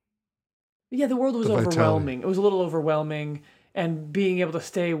 the world was overwhelming. It was a little overwhelming, and being able to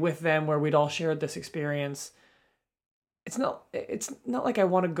stay with them where we'd all shared this experience. It's not like I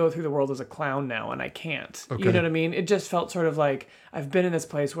want to go through the world as a clown now and I can't. Okay. You know what I mean? It just felt sort of like I've been in this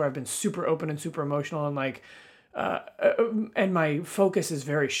place where I've been super open and super emotional and like, and my focus is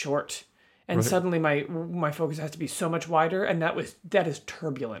very short. And Right. suddenly my focus has to be so much wider, and that is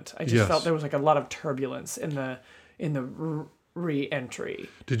turbulent. I just felt there was like a lot of turbulence in the re-entry.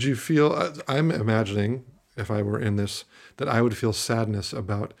 Did you feel, I'm imagining, if I were in this, that I would feel sadness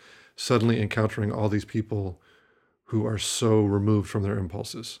about suddenly encountering all these people who are so removed from their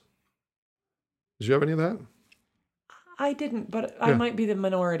impulses. Did you have any of that? I didn't, but I might be the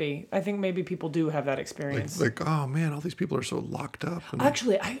minority. I think maybe people do have that experience. Like, oh man, all these people are so locked up. And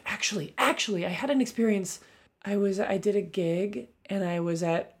Actually, I had an experience. I did a gig and I was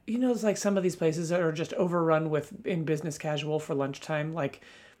at, it's like some of these places that are just overrun in business casual for lunchtime, like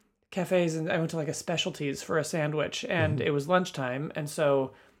cafes. And I went to like a specialties for a sandwich and it was lunchtime. And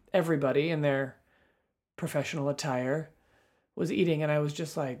so everybody in their professional attire was eating. And I was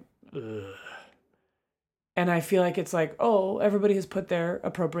just like, ugh. And I feel like it's like, oh, everybody has put their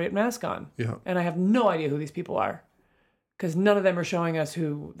appropriate mask on. Yeah. And I have no idea who these people are. Because none of them are showing us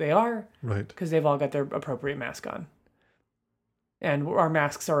who they are. Right. Because they've all got their appropriate mask on. And our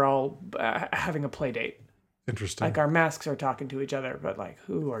masks are all having a play date. Interesting. Like our masks are talking to each other, but like,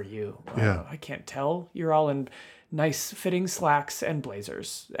 who are you? Yeah. I can't tell. You're all in nice fitting slacks and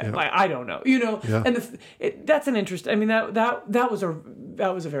blazers. And Yeah. like, I don't know, Yeah. And that's an interest. I mean, that was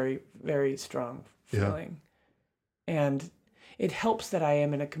a very, very strong feeling. And it helps that I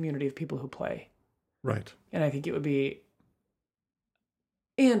am in a community of people who play. Right. And I think it would be,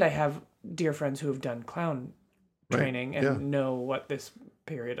 and I have dear friends who have done clown training and know what this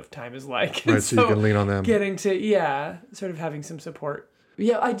period of time is like. Right. And So you can lean on them. getting to, sort of having some support.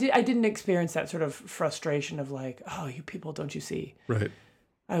 Yeah, I didn't experience that sort of frustration of like, oh, you people, don't you see? Right.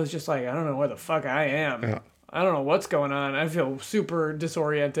 I was just like, I don't know where the fuck I am. Yeah. I don't know what's going on. I feel super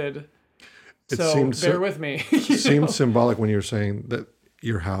disoriented. It So seemed bear with me. It seemed symbolic when you were saying that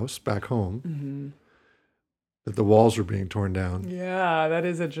your house back home, that the walls were being torn down, Yeah, that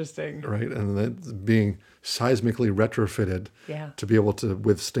is interesting. right? And that being seismically retrofitted Yeah. to be able to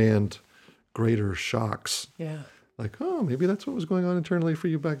withstand greater shocks. Yeah. Like, oh, maybe that's what was going on internally for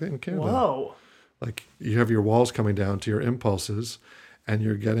you back then in Canada. Whoa. Like you have your walls coming down to your impulses and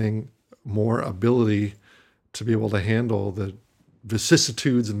you're getting more ability to be able to handle the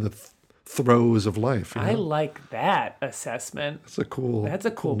vicissitudes and the throes of life. You know? I like that assessment. That's a cool. That's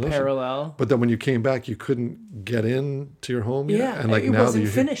a cool notion. parallel. But then when you came back, you couldn't get into your home yet. Yeah, And like it now wasn't that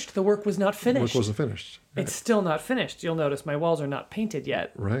you finished. The work was not finished. work wasn't finished. It's still not finished. You'll notice my walls are not painted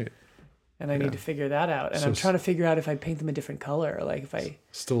yet, Right. and I need to figure that out. And So I'm trying to figure out if I paint them a different color, or like if I,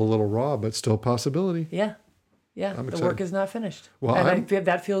 Still a little raw, but still a possibility. yeah, I'm the excited. work is not finished. Well, and I'm-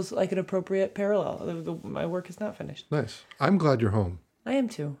 that feels like an appropriate parallel. My work is not finished. Nice. I'm glad you're home. I am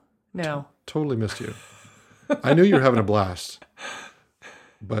too. Now, Totally missed you. I knew you were having a blast,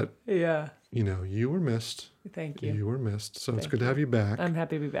 but yeah. you were missed. Thank you. You were missed. So it's Thank good to have you back. I'm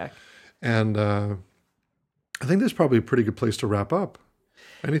happy to be back. And I think that's probably a pretty good place to wrap up.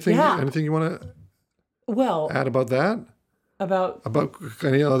 Anything you want to Well, add about that? about About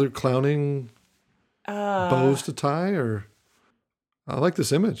any other clowning bows to tie? Or I like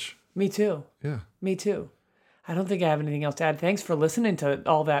this image. me too. Yeah. Me too. I don't think I have anything else to add. Thanks for listening to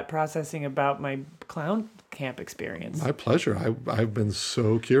all that processing about my clown camp experience. My pleasure. I've been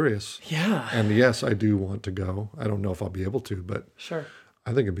so curious. Yeah. And yes, I do want to go. I don't know if I'll be able to, but Sure. I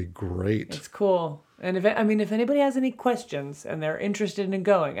think it'd be great. It's cool. And if anybody has any questions and they're interested in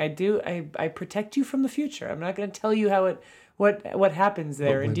going, I protect you from the future. I'm not going to tell you how what happens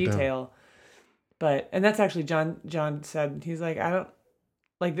there in went down. detail. And that's actually John said, he's like, I don't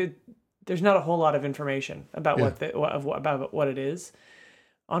like there's not a whole lot of information about about what it is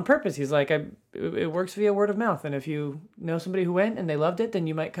on purpose. He's like, it works via word of mouth. And if you know somebody who went and they loved it, then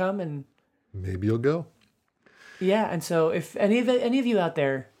you might come and Maybe you'll go. yeah. And so if any of you out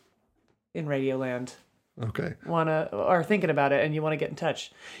there in Radioland Okay. are thinking about it and you want to get in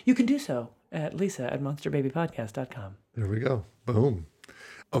touch, you can do so at Lisa@monsterbabypodcast.com. There we go. Boom.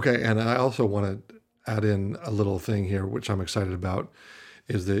 Okay. And I also want to add in a little thing here, which I'm excited about,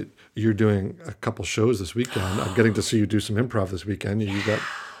 is that you're doing a couple shows this weekend. I'm getting to see you do some improv this weekend. You got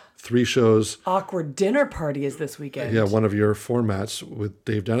 3 shows. Awkward Dinner Party is this weekend. Yeah, one of your formats with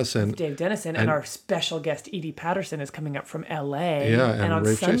Dave Dennison. Dave Dennison and our special guest Edie Patterson is coming up from LA. Yeah, and and on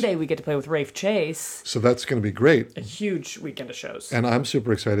Rafe Sunday Chase. we get to play with Rafe Chase. So that's going to be great. A huge weekend of shows. And I'm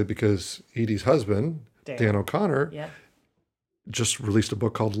super excited because Edie's husband, Dan O'Connor, Yeah. just released a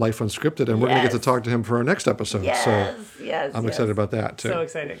book called Life Unscripted, and we're going to get to Yes. talk to him for our next episode. Yes. So Yes. I'm excited about that too. So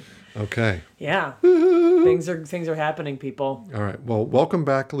exciting. Okay. Yeah. Things are happening, people. All right. Well, welcome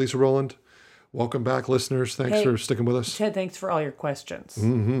back, Lisa Rowland. Welcome back, listeners. Thanks Hey. for sticking with us. Ted, thanks for all your questions.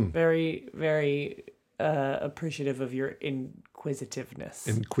 Mm-hmm. Very, very appreciative of your inquisitiveness.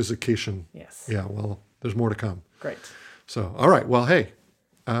 Inquisition. Yes. Yeah. Well, there's more to come. Great. So, all right. Well, hey.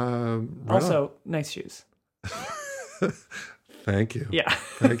 Right Also, nice shoes. on. Thank you. Yeah.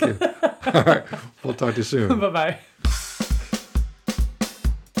 Thank you. All right. We'll talk to you soon. Bye-bye.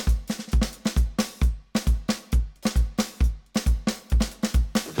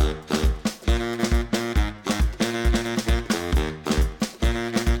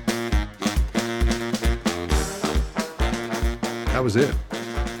 That was it.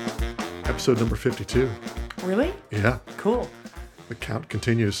 Episode number 52. Really? Yeah. Cool. The count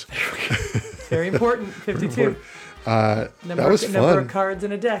continues. Very important. 52. That was Number fun. of cards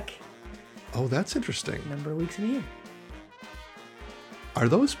in a deck. Oh, that's interesting. Number of weeks in a year. Are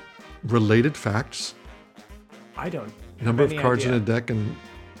those related facts? I don't. Number of any cards idea. in a deck and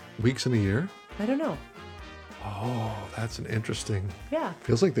weeks in a year? I don't know. Oh, that's an interesting. Yeah.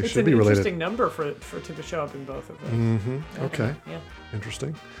 Feels like they It's should an be related. interesting number for to show up in both of them. Mm-hmm. Okay. Yeah.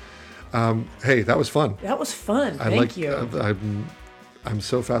 Interesting. Hey, that was fun. That was fun. I Thank you. I'm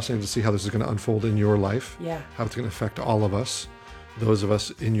so fascinated to see how this is going to unfold in your life. Yeah. How it's going to affect all of us. Those of us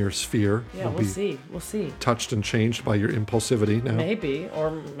in your sphere Yeah, will we'll be see. We'll see. touched and changed by your impulsivity now. Maybe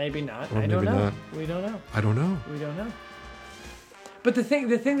or maybe not. Or I don't maybe know. not. We don't know. I don't know. We don't know. But the thing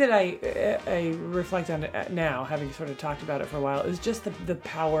that I reflect on now, having sort of talked about it for a while, is just the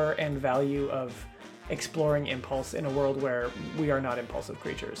power and value of exploring impulse in a world where we are not impulsive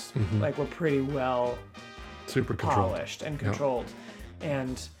creatures. Like we're pretty well Super controlled. polished and controlled,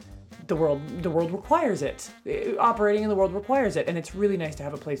 and the world requires it. Operating in the world requires it, and it's really nice to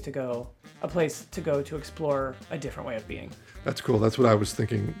have a place to go to explore a different way of being. That's cool. That's what I was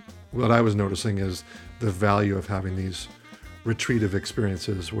thinking. What I was noticing is the value of having these retreative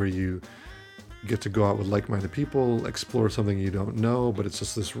experiences where you get to go out with like-minded people, explore something you don't know, but it's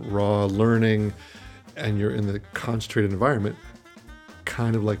just this raw learning, and you're in the concentrated environment,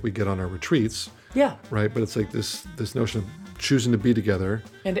 kind of like we get on our retreats. Yeah. Right? But it's like this notion of choosing to be together.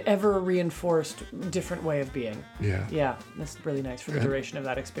 And ever reinforced different way of being. Yeah. Yeah, that's really nice for the duration of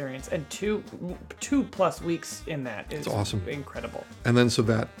that experience. And 2+ weeks in that is awesome. Incredible. And then so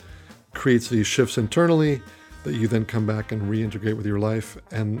that creates these shifts internally that you then come back and reintegrate with your life,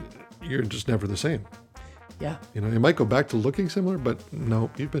 and you're just never the same. Yeah. You know, you might go back to looking similar, but no,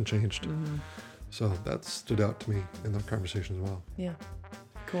 you've been changed. Mm-hmm. So that stood out to me in that conversation as well. Yeah.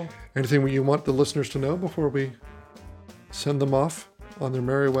 Cool. Anything you want the listeners to know before we send them off on their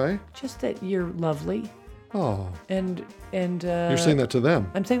merry way? Just that you're lovely. Oh. And you're saying that to them.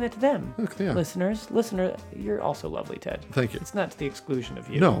 I'm saying that to them. Okay, yeah. Listener, you're also lovely, Ted. Thank you. It's not to the exclusion of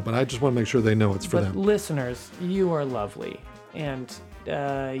you. No, but I just want to make sure they know it's for them. Listeners, you are lovely. And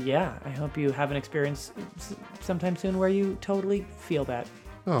I hope you have an experience sometime soon where you totally feel that.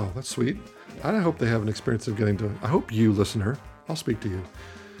 Oh, that's sweet. I hope they have an experience of I hope you, listener, I'll speak to you,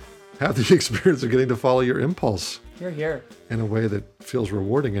 have the experience of getting to follow your impulse. Here. In a way that feels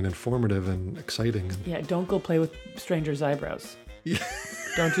rewarding and informative and exciting. Yeah, don't go play with strangers' eyebrows.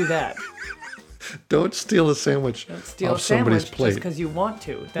 Don't do that. Don't steal a sandwich off somebody's plate. Just because you want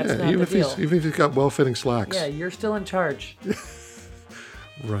to. That's not even the deal. Even if he's got well-fitting slacks. Yeah, you're still in charge.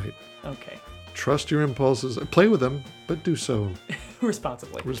 Right. Okay. Trust your impulses. Play with them, but do so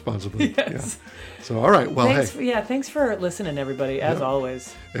responsibly. Yeah. Yes. So, all right. Well, thanks for listening, everybody, as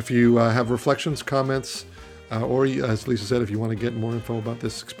always. If you have reflections, comments, or as Lisa said, if you want to get more info about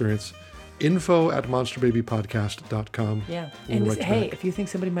this experience, info@monsterbabypodcast.com. Yeah. And if you think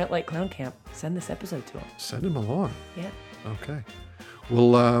somebody might like Clown Camp, send this episode to them. Send them along. Yeah. Okay.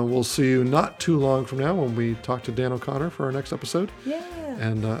 We'll see you not too long from now when we talk to Dan O'Connor for our next episode. Yeah.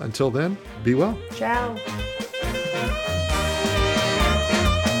 And until then, be well. Ciao.